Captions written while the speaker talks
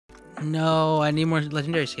No, I need more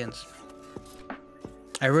legendary skins.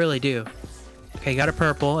 I really do. Okay, got a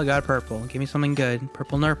purple. I got a purple. Give me something good.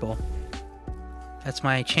 Purple nurple. That's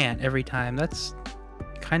my chant every time. That's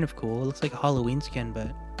kind of cool. It looks like a Halloween skin,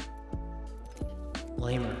 but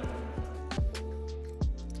lamer.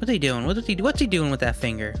 What's he doing? What's he doing with that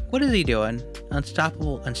finger? What is he doing?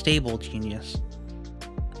 Unstoppable, unstable genius.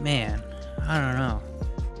 Man, I don't know.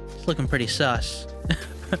 It's looking pretty sus.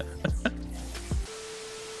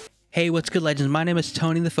 Hey, what's good, legends? My name is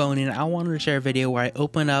Tony the Phony, and I wanted to share a video where I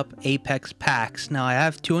open up Apex packs. Now, I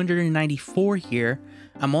have 294 here.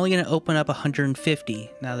 I'm only going to open up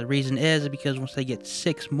 150. Now, the reason is because once I get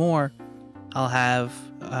 6 more, I'll have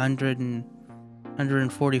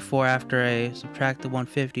 144 after I subtract the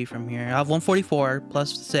 150 from here. I'll have 144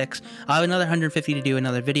 plus 6. I'll have another 150 to do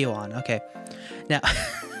another video on. Okay. Now,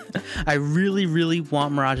 I really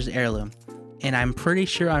want Mirage's heirloom. And I'm pretty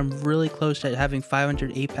sure I'm really close to having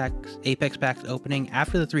 500 Apex packs opening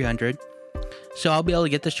after the 300. So I'll be able to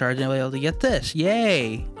get the shards and I'll be able to get this.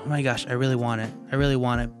 Yay! Oh my gosh, I really want it. I really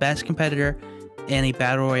want it. Best competitor in a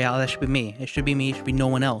battle royale. That should be me. It should be me. It should be no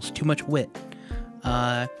one else. Too much wit.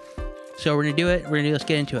 So we're gonna do it. Let's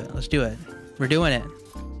get into it. Let's do it. We're doing it.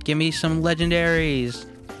 Give me some legendaries.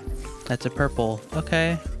 That's a purple.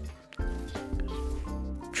 Okay.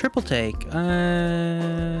 Triple take.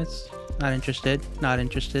 It's not interested. Not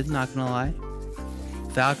interested. Not gonna lie.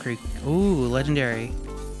 Valkyrie. Ooh, legendary.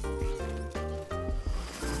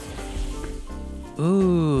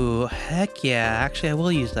 Ooh, heck yeah. Actually, I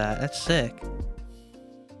will use that. That's sick.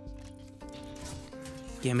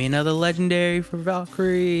 Give me another legendary for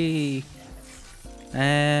Valkyrie.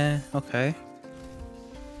 Okay.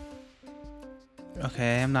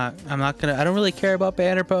 Okay, I'm not gonna, I don't really care about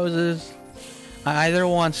banner poses. I either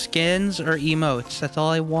want skins or emotes. That's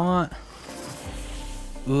all I want.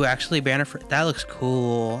 Ooh, actually, banner for that looks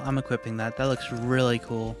cool. I'm equipping that. That looks really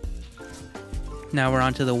cool. Now we're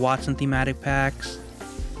on to the Watson thematic packs.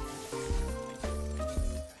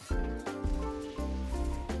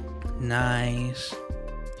 Nice.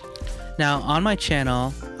 Now, on my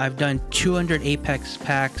channel, I've done 200 Apex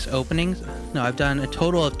packs openings. No, I've done a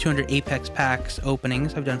total of 200 Apex packs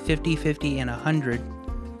openings. I've done 50, 50, and 100.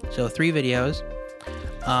 So 3 videos.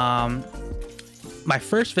 My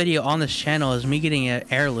first video on this channel is me getting an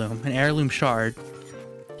heirloom shard,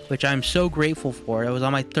 which I'm so grateful for. It was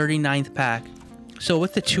on my 39th pack. So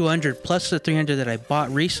with the 200 plus the 300 that I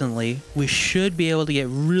bought recently, we should be able to get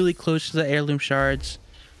really close to the heirloom shards.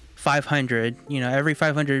 500, you know, every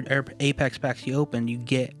 500 Apex packs you open, you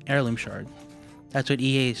get heirloom shard. That's what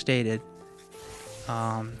EA stated.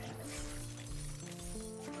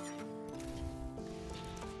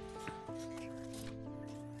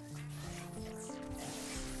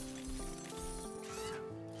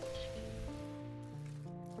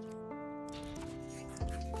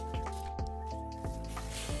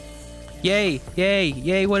 Yay, yay,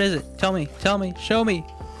 yay, what is it? Tell me, show me.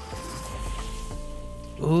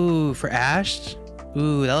 Ooh, for Ash?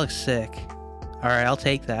 Ooh, that looks sick. Alright, I'll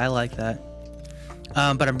take that. I like that.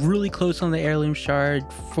 But I'm really close on the heirloom shard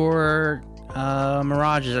for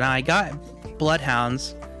Mirages. And I got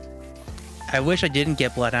Bloodhounds. I wish I didn't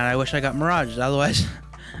get Bloodhound. I wish I got Mirages. Otherwise,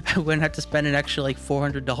 I wouldn't have to spend an extra like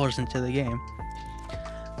 $400 into the game.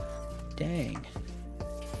 Dang.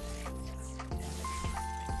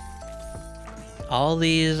 All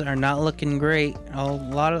these are not looking great.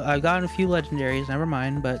 I've gotten a few legendaries, never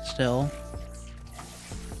mind, but still.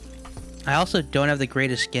 I also don't have the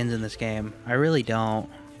greatest skins in this game. I really don't.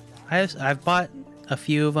 I've bought a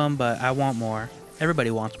few of them, but I want more.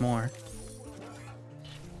 Everybody wants more.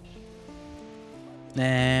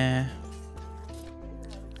 Nah.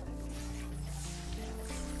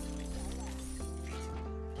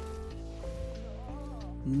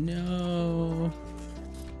 No.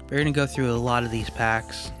 We're gonna go through a lot of these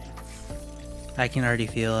packs. I can already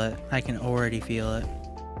feel it. I can already feel it.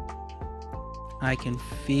 I can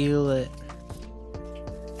feel it.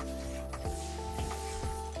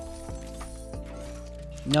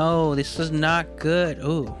 No, this is not good.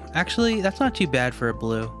 Ooh, actually, that's not too bad for a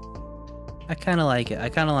blue. I kind of like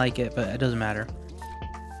it. But it doesn't matter.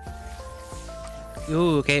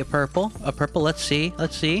 Ooh, okay, a purple. Let's see.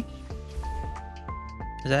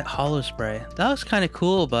 Is that hollow spray? That was kind of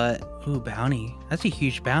cool, but ooh, bounty. That's a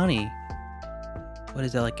huge bounty. What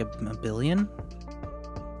is that, like a billion?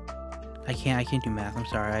 I can't do math. I'm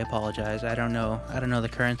sorry. I apologize. I don't know the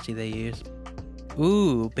currency they use.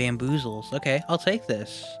 Ooh, bamboozles. Okay, I'll take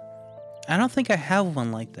this. I don't think I have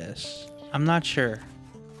one like this. I'm not sure.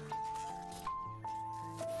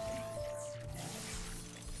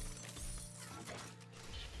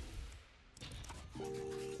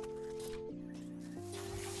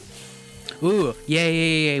 Ooh,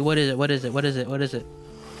 yeah. What is it? What is it? What is it? What is it?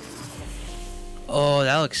 Oh,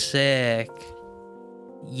 that looks sick.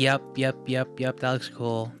 Yep. That looks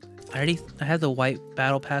cool. I have the white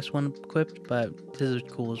battle pass one equipped, but this is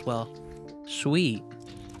cool as well. Sweet.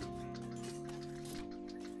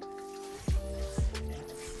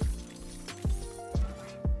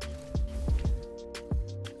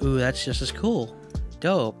 Ooh, that's just as cool.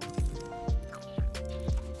 Dope.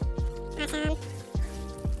 Awesome. Give me a legendary.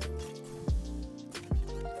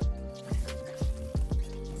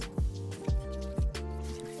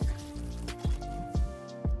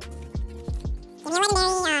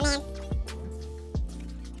 Oh, man.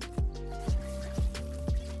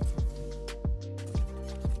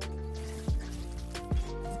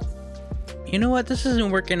 You know what? This isn't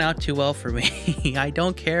working out too well for me. I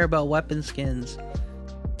don't care about weapon skins.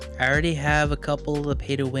 I already have a couple of the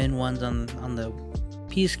pay-to-win ones on the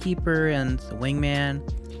Peacekeeper and the Wingman.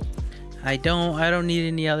 I don't need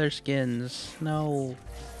any other skins. No.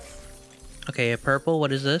 Okay, a purple.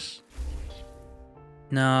 What is this?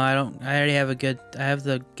 No, I don't. I already have I have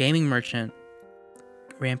the Gaming Merchant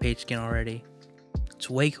Rampage skin already. It's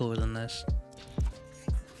way cooler than this.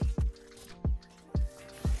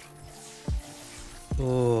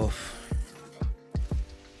 Oof.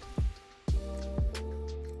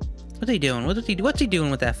 What's he doing? What's he doing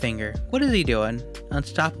with that finger? What is he doing?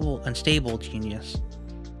 Unstable genius.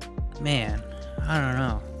 Man, I don't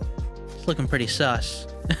know. It's looking pretty sus.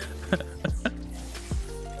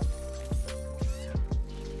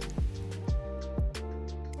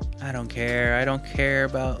 I don't care. I don't care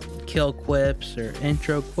about kill quips or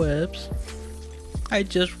intro quips. I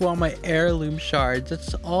just want my heirloom shards.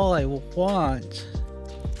 That's all I want.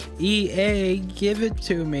 EA, give it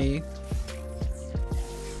to me.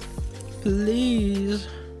 Please.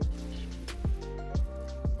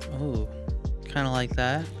 Oh, kind of like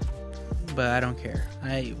that, but I don't care.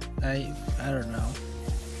 I don't know.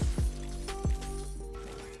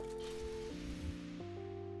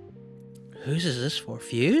 Whose is this for?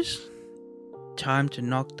 Fuse? Time to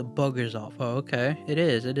knock the buggers off. Oh, okay. It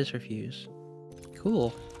is. It is for Fuse.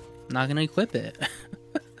 Cool. Not gonna equip it.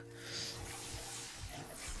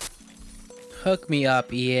 Hook me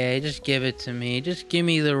up, EA. Just give it to me. Just give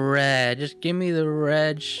me the red. Just give me the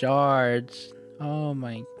red shards. Oh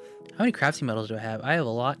my. How many crafting metals do I have? I have a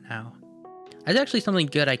lot now. That's actually something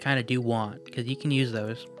good I kind of do want, because you can use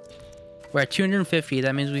those. We're at 250.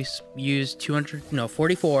 That means we used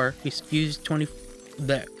 44. We used 20.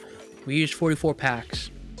 We used 44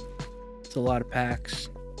 packs. That's a lot of packs.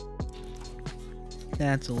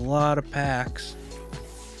 That's a lot of packs.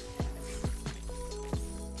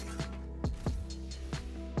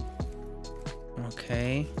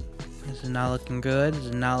 Okay, this is not looking good. This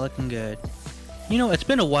is not looking good. You know, it's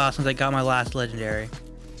been a while since I got my last legendary.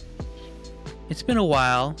 It's been a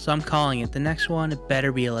while, so I'm calling it. The next one, it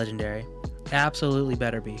better be a legendary. Absolutely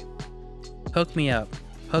better be. Hook me up.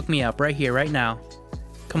 Hook me up right here, right now.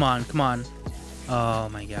 Come on, come on. Oh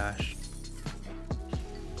my gosh.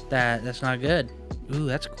 That's not good. Ooh,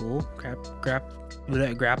 that's cool.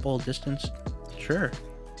 Grapple distance. Sure.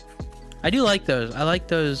 I do like those. I like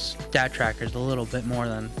those stat trackers a little bit more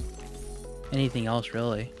than anything else,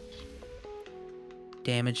 really.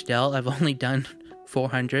 Damage dealt. I've only done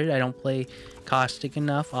 400. I don't play caustic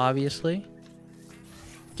enough, obviously.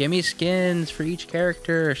 Give me skins for each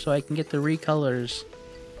character so I can get the recolors.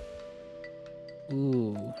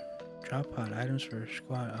 Ooh. Drop pod items for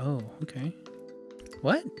squad. Oh, okay.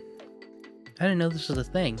 What? I didn't know this was a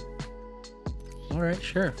thing. Alright,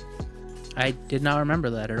 sure. I did not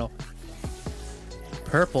remember that at all.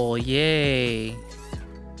 Purple, yay.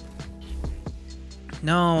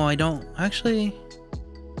 No, I don't. Actually,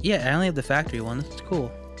 yeah, I only have the factory one. This is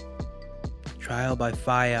cool. Trial by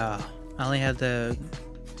fire. I only have the...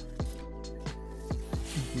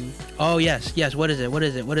 Oh, yes. What is it? What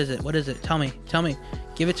is it? Tell me.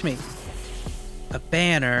 Give it to me. A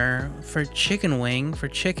banner for chicken wing. For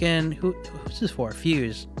chicken... Who's this for?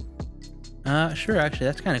 Fuse. Sure, actually,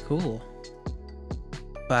 that's kind of cool.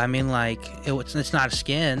 But I mean, like, it's not a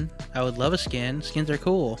skin. I would love a skin. Skins are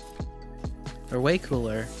cool. They're way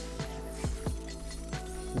cooler.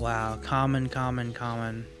 Wow, common.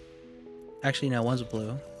 Actually, no, one's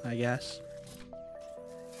blue, I guess.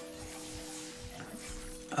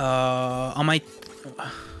 On my...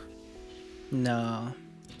 No.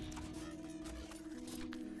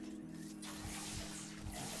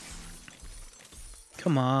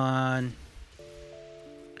 Come on.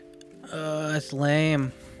 That's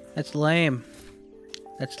lame. That's lame.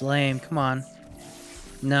 Come on.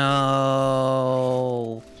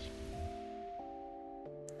 No.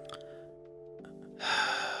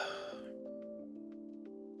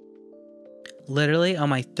 literally on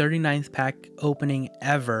my 39th pack opening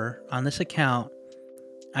ever on this account,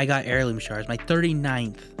 I got heirloom shards. My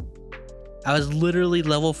 39th. I was literally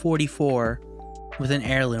level 44 with an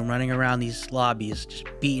heirloom running around these lobbies, just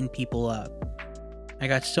beating people up. I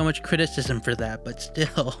got so much criticism for that, but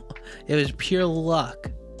still, it was pure luck.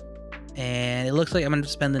 And it looks like I'm going to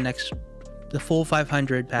spend the full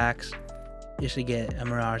 500 packs just to get a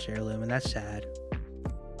Mirage heirloom, and that's sad.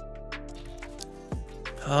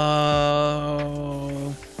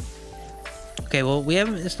 Oh. Okay, well, we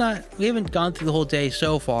haven't gone through the whole day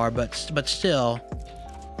so far, but still.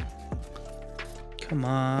 Come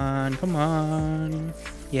on, come on.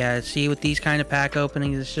 Yeah, see, with these kind of pack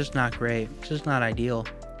openings, it's just not great. It's just not ideal.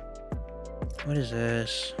 What is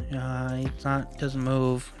this? It's not, doesn't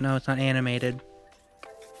move. No, it's not animated.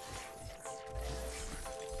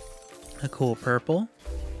 A cool purple.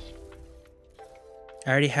 I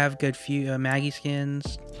already have good few Maggie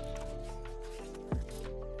skins.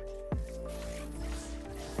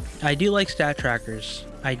 I do like stat trackers.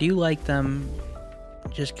 I do like them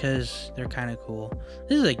just because they're kind of cool.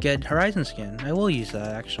 This is a good Horizon skin. I will use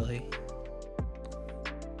that, actually.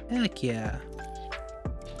 Heck yeah.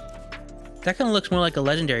 That kind of looks more like a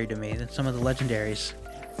legendary to me than some of the legendaries.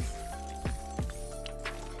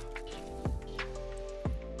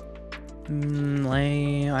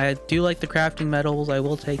 Lame. I do like the crafting metals. I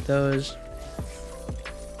will take those.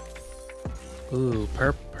 Ooh,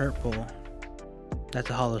 purple. That's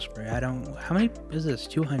a hollow spray. I don't... How many is this?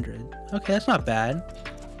 200. Okay, that's not bad.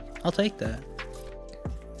 I'll take that.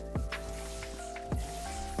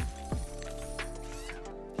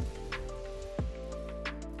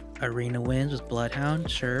 Arena wins with Bloodhound,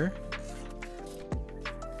 sure.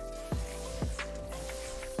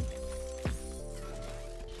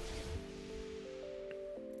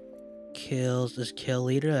 Kills this kill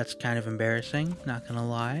leader. That's kind of embarrassing, not gonna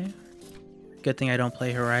lie. Good thing I don't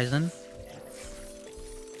play Horizon.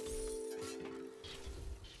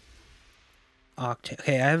 Octane.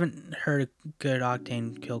 Okay, I haven't heard a good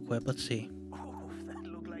Octane kill quip. Let's see. Oh, that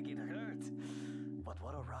looked like it hurt. But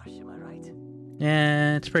what a rush, am I right?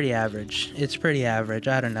 Yeah, it's pretty average. It's pretty average.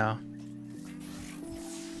 I don't know.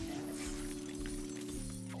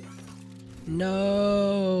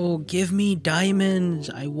 No, give me diamonds.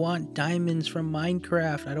 I want diamonds from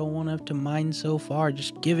Minecraft. I don't want to have to mine so far.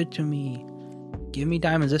 Just give it to me. Give me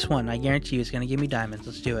diamonds. This one, I guarantee you, it's going to give me diamonds.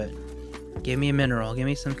 Let's do it. Give me a mineral. Give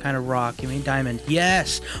me some kind of rock. Give me a diamond.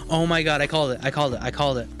 Yes! Oh my god, I called it. I called it. I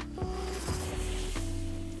called it.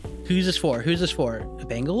 Who's this for? Who's this for?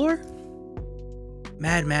 Bangalore?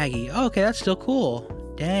 Mad Maggie. Oh, okay, that's still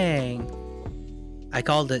cool. Dang. I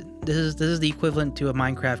called it. This is the equivalent to a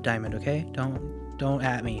Minecraft diamond, okay? Don't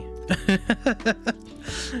at me.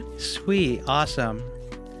 Sweet. Awesome.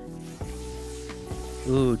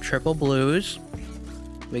 Ooh, triple blues.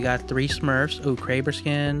 We got 3 Smurfs. Ooh, Kraber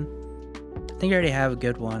skin. I think I already have a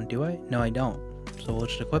good one. Do I? No, I don't. So we'll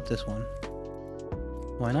just equip this one.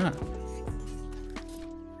 Why not?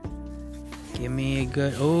 Give me a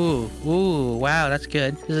good... Ooh, wow, that's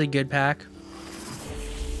good. This is a good pack.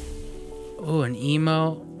 Ooh, an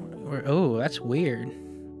emo. Oh, that's weird.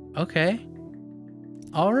 Okay.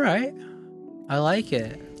 Alright. I like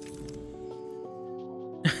it.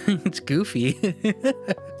 It's goofy.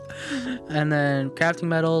 And then crafting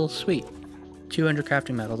metal. Sweet. 200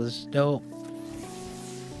 crafting metal. This is dope.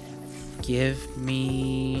 Give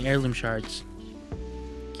me heirloom shards.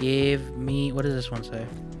 Give me... What does this one say?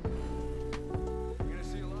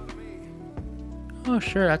 Oh,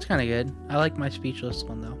 sure. That's kind of good. I like my speechless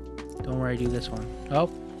one, though. Don't worry, do this one. Oh.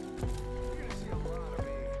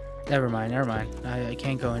 Never mind, never mind. I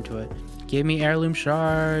can't go into it. Give me heirloom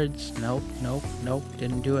shards. Nope, nope, nope.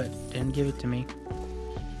 Didn't do it. Didn't give it to me.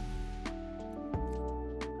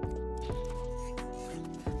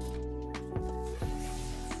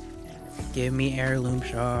 Give me heirloom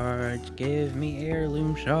shards. Give me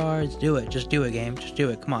heirloom shards. Do it. Just do it, game. Just do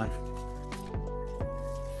it. Come on.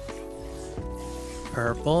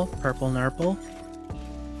 Purple. Purple nurple.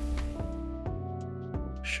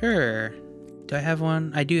 Sure. Do I have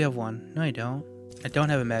one? I do have one. No, I don't. I don't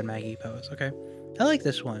have a Mad Maggie pose. Okay. I like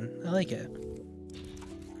this one. I like it.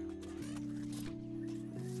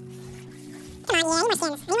 Come on, yeah, I need more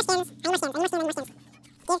skins. I need more skins. I need more skins. I need more skins. I need more skins.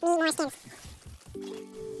 Give me more skins.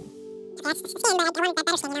 That's the skin, but I want that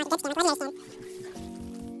better skin, you know, the good skin, the legendary skin.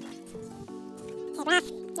 This is rough.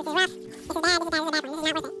 This is rough. This is bad. This is bad. This is a bad one. This is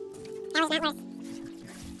not worth it. That was not worth.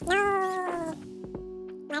 No.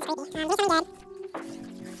 That's creepy. Please tell me dead.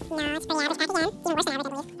 No, it's pretty average pack again. Even worse than average, I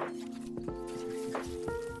believe.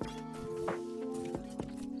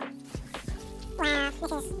 Wow,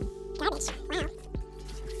 this is garbage. Wow.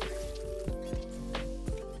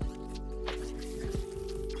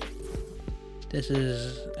 This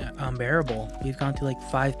is unbearable. We've gone through like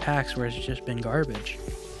 5 packs where it's just been garbage.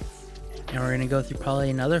 And we're gonna go through probably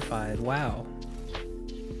another 5. Wow.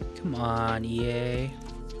 Come on, EA.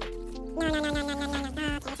 No. Okay,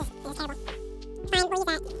 this is terrible. Fine, we'll use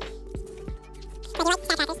that. I do like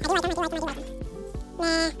stat trackers. I do like them.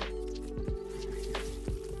 Nah.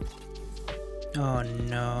 Oh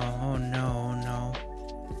no, oh no, no.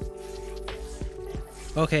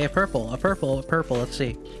 Okay, a purple, let's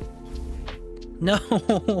see. No!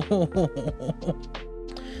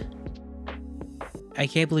 I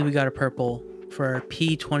can't believe we got a purple for our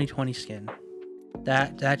P2020 skin.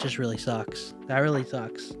 That just really sucks. That really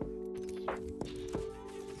sucks.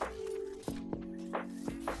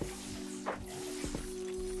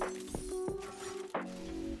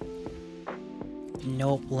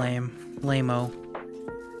 Nope, lame-o.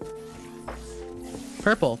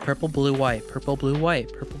 Purple, blue, white, purple, blue, white.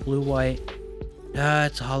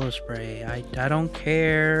 It's a hollow spray. I don't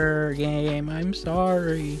care, game. I'm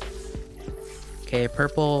sorry. Okay,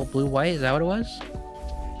 purple, blue, white. Is that what it was?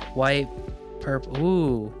 White, purple.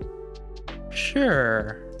 Ooh.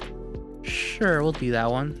 Sure, we'll do that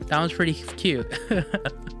one. That one's pretty cute.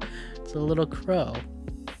 It's a little crow.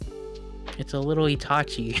 It's a little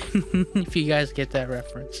Itachi. If you guys get that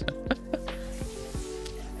reference.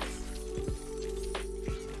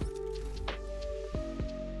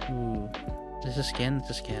 Ooh. Is this a skin? It's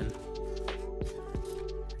a skin.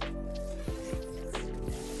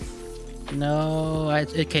 No,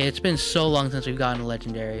 okay, it's been so long since we've gotten a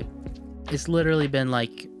legendary. It's literally been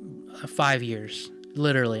like 5 years.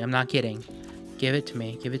 Literally, I'm not kidding. Give it to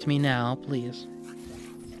me. Give it to me now, please.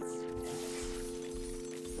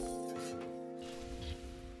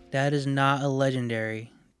 That is not a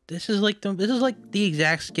legendary. This is like the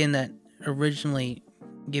exact skin that originally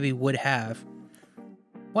Gibby would have.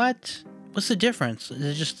 What? What's the difference? Is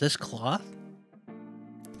it just this cloth?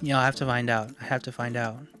 Yeah, I have to find out.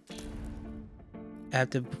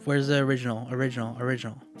 Where's the original?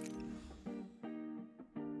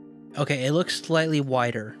 Okay, it looks slightly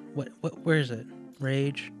wider. Where is it?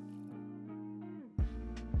 Rage?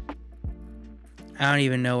 I don't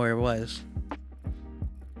even know where it was.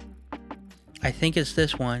 I think it's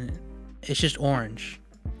this one. It's just orange.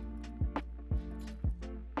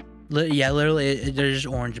 Yeah, literally, they're just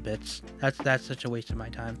orange bits. That's such a waste of my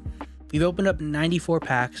time. We've opened up 94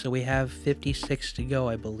 packs, so we have 56 to go,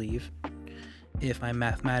 I believe. If my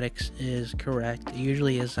mathematics is correct. It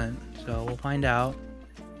usually isn't, so we'll find out.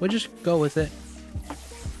 We'll just go with it.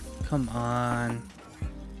 Come on.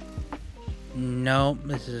 Nope,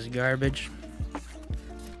 this is garbage.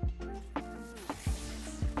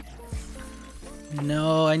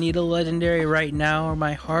 No, I need a legendary right now or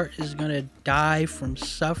my heart is gonna die from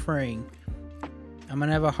suffering. I'm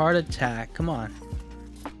gonna have a heart attack. Come on.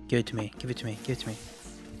 Give it to me.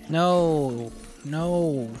 No.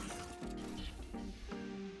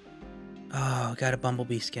 Oh, got a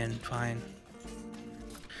bumblebee skin. Fine.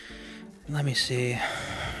 Let me see.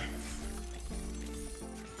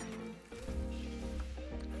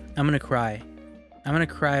 I'm gonna cry.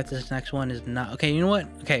 If this next one is not... Okay, you know what?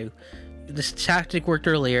 Okay. This tactic worked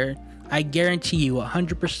earlier. I guarantee you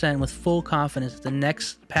 100% with full confidence the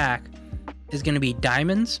next pack is going to be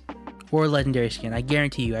diamonds or legendary skin. I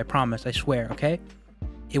guarantee you. I promise. I swear. Okay?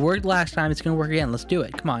 It worked last time. It's going to work again. Let's do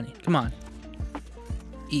it. Come on.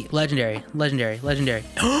 Legendary.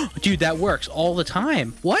 Dude, that works all the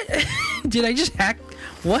time. What? Did I just hack?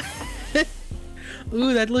 What?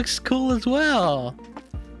 Ooh, that looks cool as well.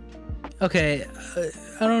 Okay.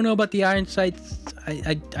 I don't know about the iron sights.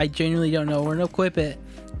 I genuinely don't know. We're gonna equip it.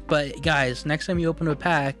 But guys, next time you open a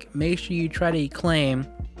pack, make sure you try to claim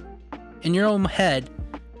in your own head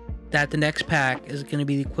that the next pack is gonna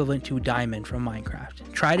be the equivalent to a diamond from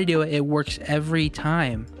Minecraft. Try to do it. It works every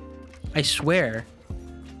time. I swear.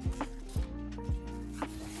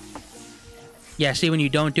 Yeah, see, when you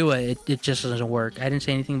don't do it, it just doesn't work. I didn't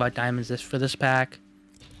say anything about diamonds for this pack.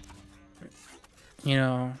 You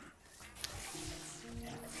know.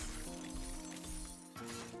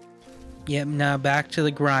 Yep, now back to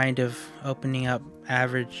the grind of opening up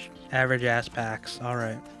average ass packs.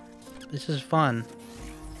 Alright. This is fun.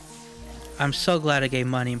 I'm so glad I gave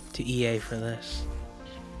money to EA for this.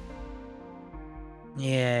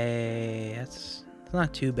 Yay. That's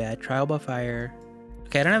not too bad. Trial by fire.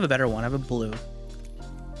 Okay, I don't have a better one. I have a blue.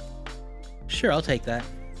 Sure, I'll take that.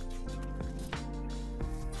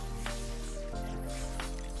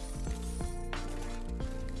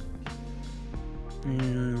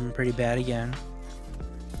 Pretty bad again.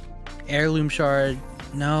 Heirloom shard.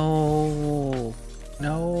 No,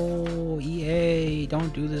 EA,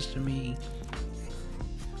 don't do this to me.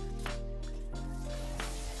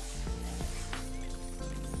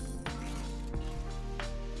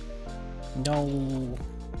 No.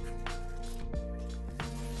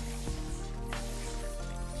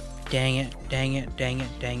 Dang it, dang it, dang it,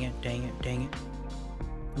 dang it, dang it, dang it.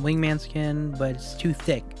 Wingman skin, but it's too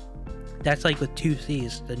thick. That's like with 2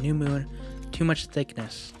 C's. The new moon, too much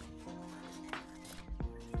thickness.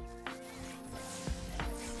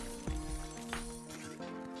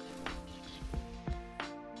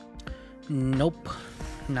 Nope,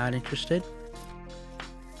 not interested.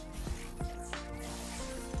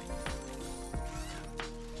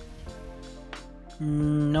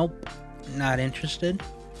 Nope, not interested.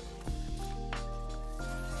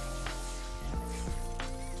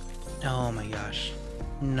 Oh my gosh.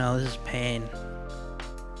 No, this is pain.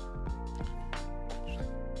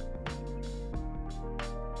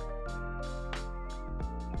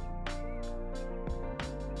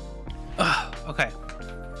 Ugh, okay.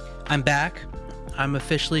 I'm back. I'm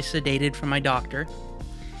officially sedated from my doctor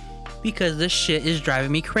because this shit is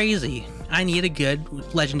driving me crazy. I need a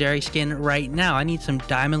good legendary skin right now. I need some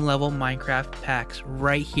diamond level Minecraft packs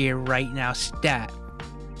right here, right now, stat.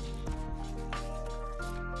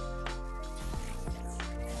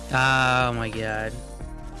 Oh my god.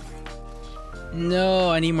 No,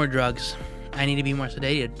 I need more drugs. I need to be more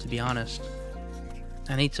sedated, to be honest.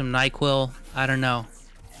 I need some NyQuil. I don't know.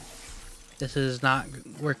 This is not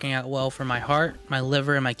working out well for my heart, my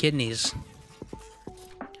liver, and my kidneys.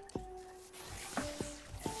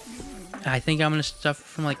 I think I'm gonna suffer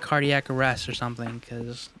from like cardiac arrest or something,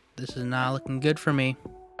 because this is not looking good for me.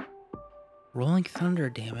 Rolling thunder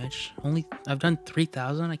damage. I've done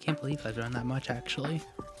 3,000. I can't believe I've done that much actually.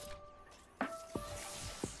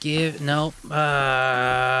 Nope.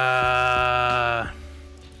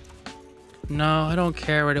 No, I don't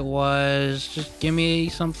care what it was. Just give me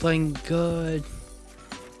something good.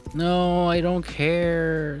 No, I don't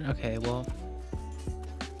care. Okay, well,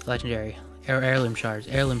 legendary. Heirloom shards.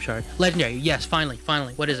 Heirloom shard. Legendary. Yes, finally.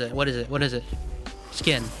 What is it?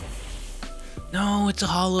 Skin. No, it's a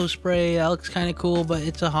hollow spray. That looks kind of cool, but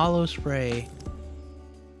it's a hollow spray.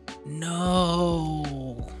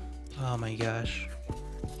 No. Oh my gosh.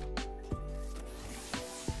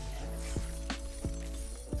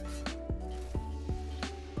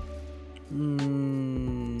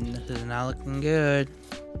 This is not looking good.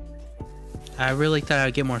 I really thought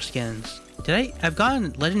I'd get more skins. I've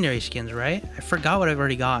gotten legendary skins, right? I forgot what I've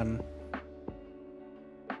already gotten.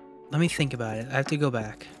 Let me think about it. I have to go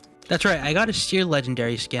back. That's right, I got a steer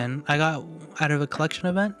legendary skin. I got out of a collection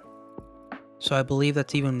event. So I believe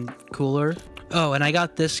that's even cooler. Oh, and I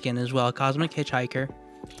got this skin as well, Cosmic Hitchhiker.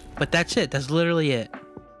 But that's it, that's literally it.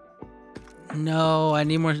 No, I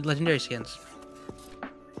need more legendary skins.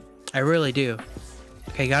 I really do.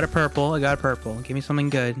 Okay, I got a purple. Give me something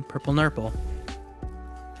good. Purple Nurple.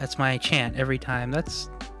 That's my chant every time. That's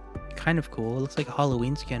kind of cool. It looks like a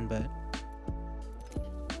Halloween skin, but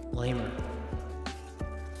lamer.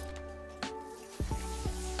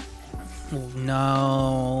 Oh,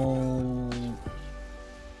 no.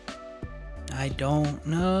 I don't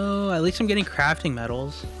know. At least I'm getting crafting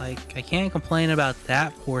medals. Like, I can't complain about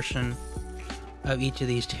that portion of each of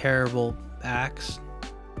these terrible packs.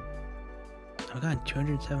 I've got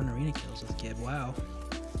 207 arena kills with Gib. Wow.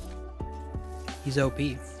 He's OP.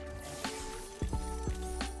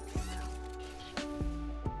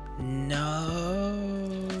 No.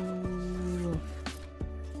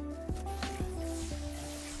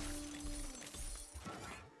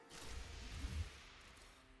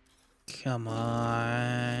 Come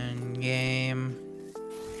on, game.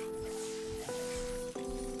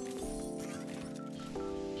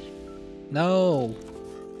 No.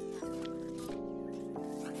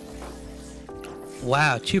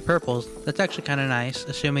 Wow, 2 purples. That's actually kind of nice,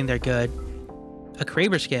 assuming they're good. A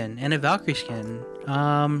Kraber skin and a Valkyrie skin.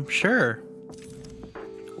 Sure.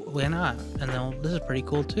 Why not? And then this is pretty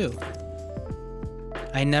cool too.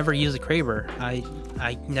 I never use a Kraber.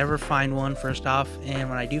 I never find one, first off, and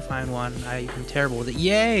when I do find one, I'm terrible with it.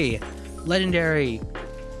 Yay! Legendary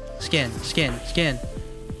skin.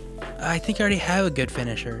 I think I already have a good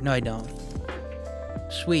finisher. No, I don't.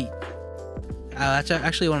 Sweet. That's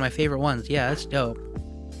actually one of my favorite ones. Yeah, that's dope.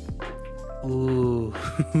 Ooh.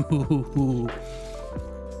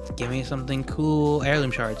 Give me something cool. Heirloom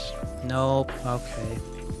shards. Nope. Okay.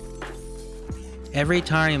 Every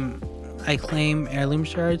time I claim heirloom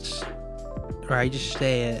shards, or I just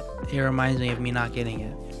say it, it reminds me of me not getting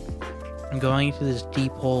it. I'm going into this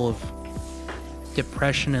deep hole of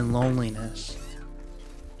depression and loneliness.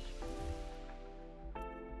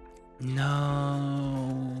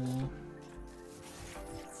 No.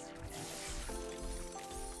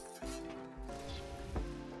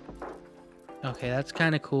 Okay, that's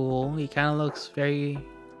kind of cool. He kind of looks very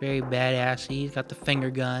Very badassy. He's got the finger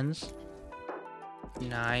guns.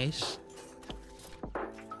 Nice.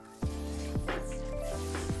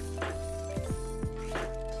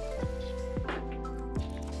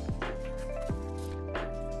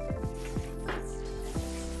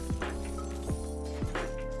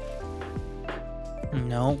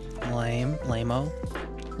 No, lame, lameo,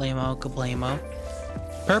 lameo, kablamo.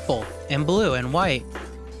 Purple and blue and white.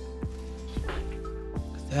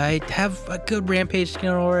 I have a good rampage skin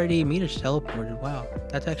already. Me just teleported. Wow,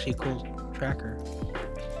 that's actually a cool tracker.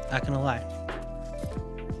 Not gonna lie.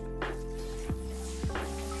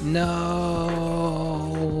 No,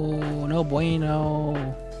 no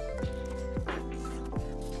bueno.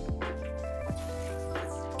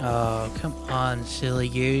 Oh, come on, silly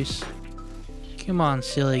goose. Come on,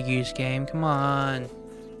 silly goose game. Come on.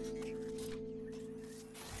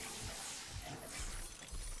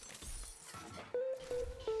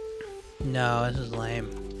 No, this is lame.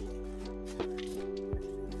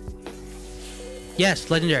 Yes,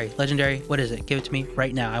 legendary, legendary. What is it? Give it to me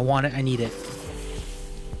right now. I want it. I need it.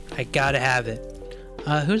 I gotta have it.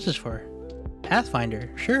 Who's this for? Pathfinder.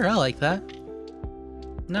 Sure, I like that.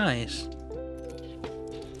 Nice.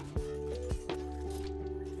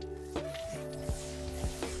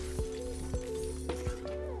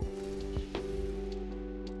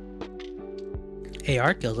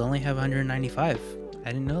 AR kills only have 195. I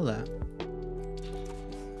didn't know that.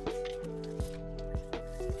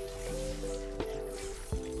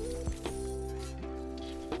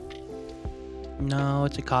 No,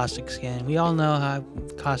 it's a caustic skin. We all know how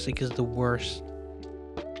caustic is the worst.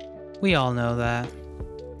 We all know that.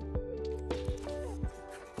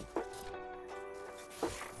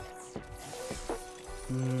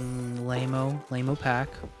 Lameo pack.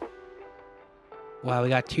 Wow, we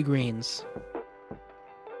got 2 greens.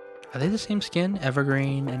 Are they the same skin?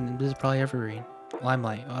 Evergreen, and this is probably Evergreen.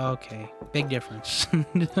 Limelight. Okay, big difference.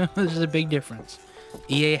 This is a big difference.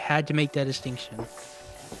 EA had to make that distinction.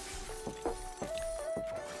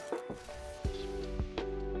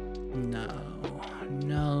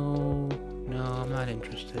 No, I'm not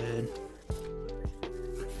interested.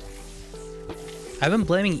 I've been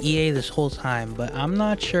blaming EA this whole time, but I'm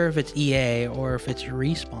not sure if it's EA or if it's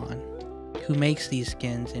Respawn who makes these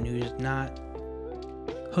skins and who's not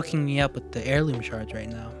hooking me up with the heirloom shards right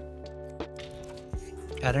now.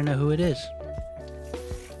 I don't know who it is.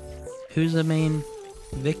 Who's the main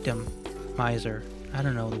victimizer? I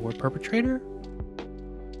don't know, the word perpetrator?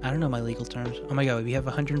 I don't know my legal terms. Oh my god, we have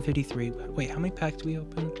 153. Wait, how many packs do we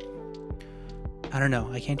open? I don't know.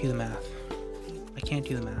 I can't do the math. I can't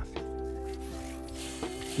do the math.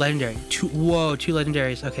 Legendary. 2. Whoa, 2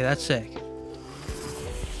 legendaries. Okay, that's sick.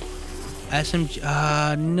 SMG.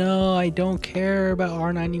 No, I don't care about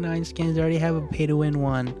R99 skins. I already have a pay to win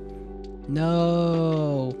one.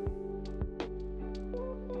 No.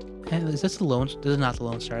 And is this the Lone Star? This is not the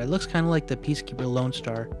Lone Star. It looks kind of like the Peacekeeper Lone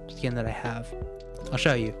Star skin that I have. I'll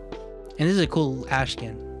show you. And this is a cool Ash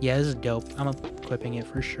skin. Yeah, this is dope. I'm equipping it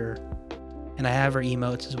for sure. And I have her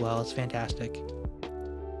emotes as well. It's fantastic.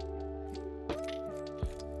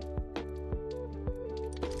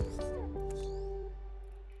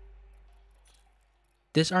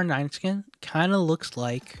 This R9 skin kind of looks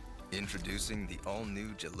like introducing the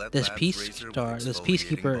all-new this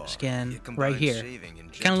Peacekeeper skin right here.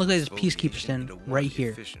 Kind of looks like this Peacekeeper skin right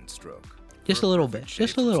here. Just a little bit.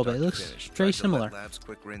 Just a little bit. It looks very similar.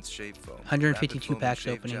 152 packs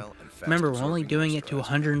opening. Remember, we're only doing it to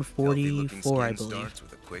 144, I believe.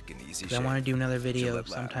 I want to do another video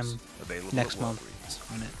sometime next month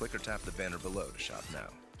on it. Click or tap the banner below to shop now.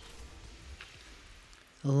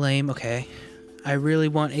 Lame. Okay. I really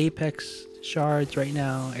want Apex shards right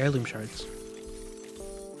now. Heirloom shards.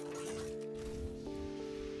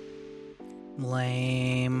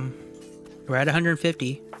 Lame. We're at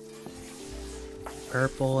 150.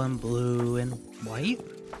 Purple and blue and white?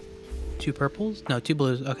 2 purples? No, 2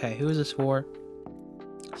 blues. Okay, who is this for?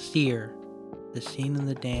 Seer. The Seen and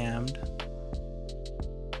the Damned.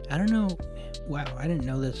 I don't know. Wow, I didn't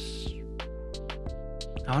know this.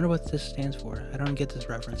 I wonder what this stands for. I don't get this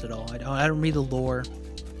reference at all. I don't read the lore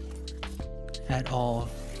at all.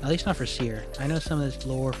 At least not for Seer. I know some of this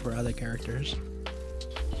lore for other characters.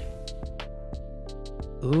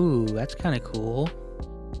 Ooh, that's kind of cool.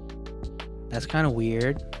 That's kind of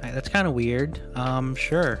weird. That's kind of weird.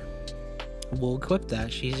 Sure. We'll equip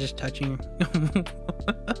that. She's just touching.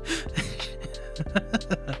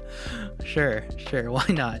 Sure, why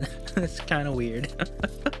not? That's kind of weird.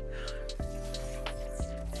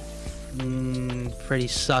 Pretty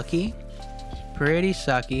sucky. Pretty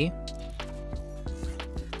sucky.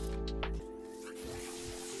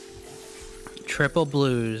 Triple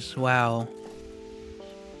blues. Wow.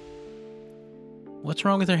 What's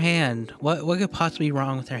wrong with her hand? What could possibly be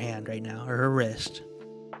wrong with her hand right now? Or her wrist?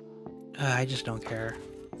 I just don't care.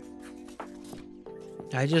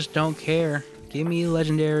 I just don't care. Give me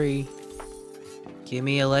legendary. Give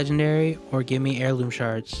me a legendary or give me heirloom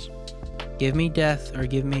shards. Give me death or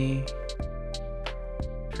give me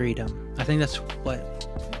freedom. I think that's what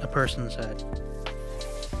a person said.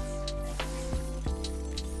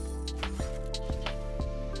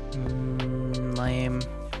 Lame.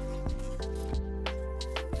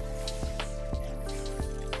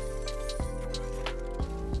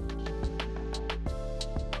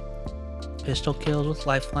 Pistol kills with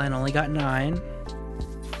lifeline, only got 9.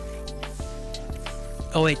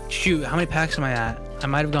 Oh wait, shoot, how many packs am I at? I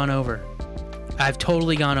might have gone over. I've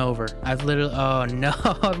totally gone over. I've literally, oh no,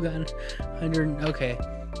 I've gone 100, okay.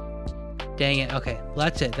 Dang it, okay, well,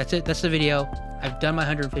 that's it, that's the video. I've done my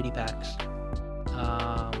 150 packs.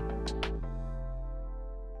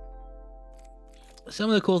 Some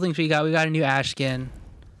of the cool things we got a new ash skin.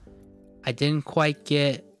 I didn't quite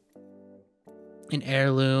get an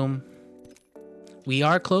heirloom. We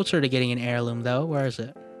are closer to getting an heirloom though. Where is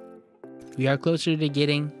it? We are closer to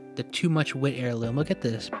getting the too much wit heirloom. Look at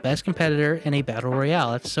this. Best competitor in a battle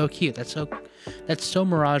royale. That's so cute. That's so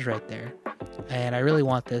Mirage right there. And I really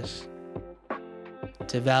want this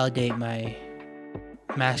to validate my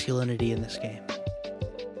masculinity in this game.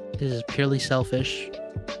 This is purely selfish.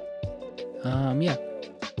 Yeah.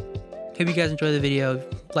 Hope you guys enjoy the video.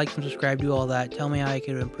 Like and subscribe, do all that. Tell me how I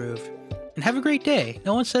could improve. And have a great day.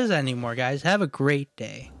 No one says that anymore, guys. Have a great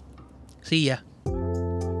day. See ya.